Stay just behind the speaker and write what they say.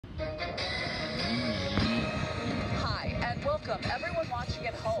Welcome, everyone watching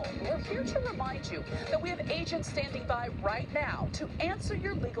at home. We're here to remind you that we have agents standing by right now to answer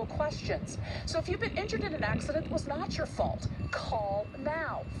your legal questions. So if you've been injured in an accident, it was not your fault. Call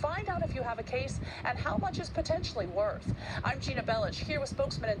now. Find out if you have a case and how much is potentially worth. I'm Gina Bellich, here with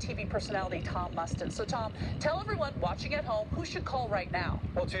spokesman and TV personality Tom Mustin. So Tom, tell everyone watching at home who should call right now.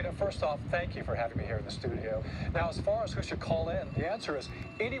 Well, Gina, first off, thank you for having me here in the studio. Now, as far as who should call in, the answer is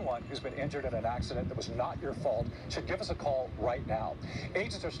anyone who's been injured in an accident that was not your fault should give us a call right now.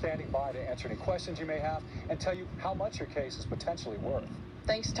 Agents are standing by to answer any questions you may have and tell you how much your case is potentially worth.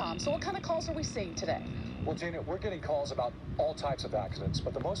 Thanks, Tom. So what kind of calls are we seeing today? Well, Gina, we're getting calls about all types of accidents,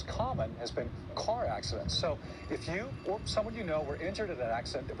 but the most common has been car accidents. So if you or someone you know were injured in an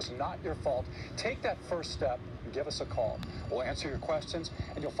accident that was not your fault, take that first step and give us a call. We'll answer your questions,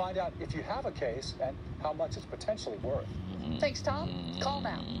 and you'll find out if you have a case and how much it's potentially worth. Thanks, Tom. Call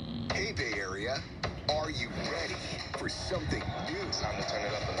now. Hey, Bay Area. Are you ready for something new? Time to turn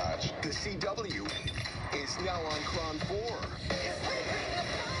it up a notch. The CW is now on KRON 4.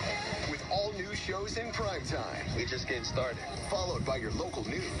 With all new shows in primetime. We just getting started. Followed by your local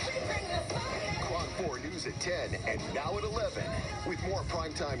news. KRON 4 News at 10 and now at 11. With more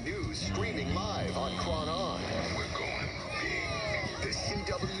primetime news streaming live on KRON. We're going big. The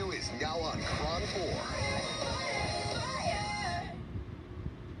CW is now on KRON 4.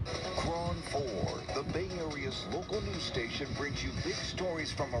 KRON 4, the Bay Area's local news station, brings you big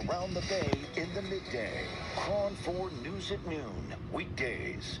stories from around the Bay in the midday. KRON 4 News at noon,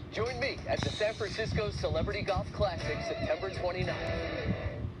 weekdays. Join me at the San Francisco Celebrity Golf Classic, September 29th.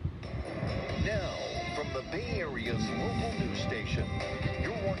 Now, from the Bay Area's local news station,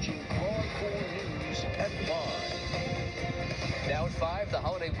 you're watching KRON 4 News at 5. Now at 5, the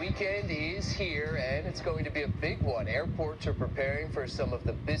holiday weekend is here, and it's going to be a big one. Airports are preparing for some of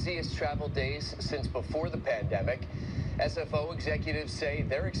the busiest travel days since before the pandemic. SFO executives say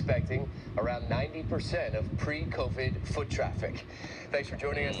they're expecting around 90% of pre-COVID foot traffic. Thanks for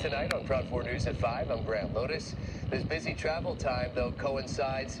joining us tonight on KRON 4 News at 5. I'm Grant Lotus. This busy travel time, though,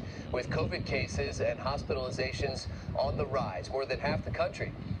 coincides with COVID cases and hospitalizations on the rise. More than half the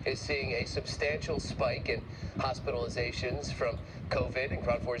country is seeing a substantial spike in hospitalizations from COVID. And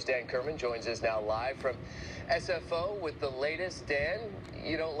KRON 4's Dan Kerman joins us now live from SFO with the latest. Dan,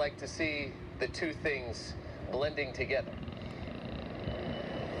 you don't like to see the two things blending together.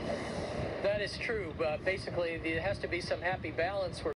 That is true. Basically, there has to be some happy balance where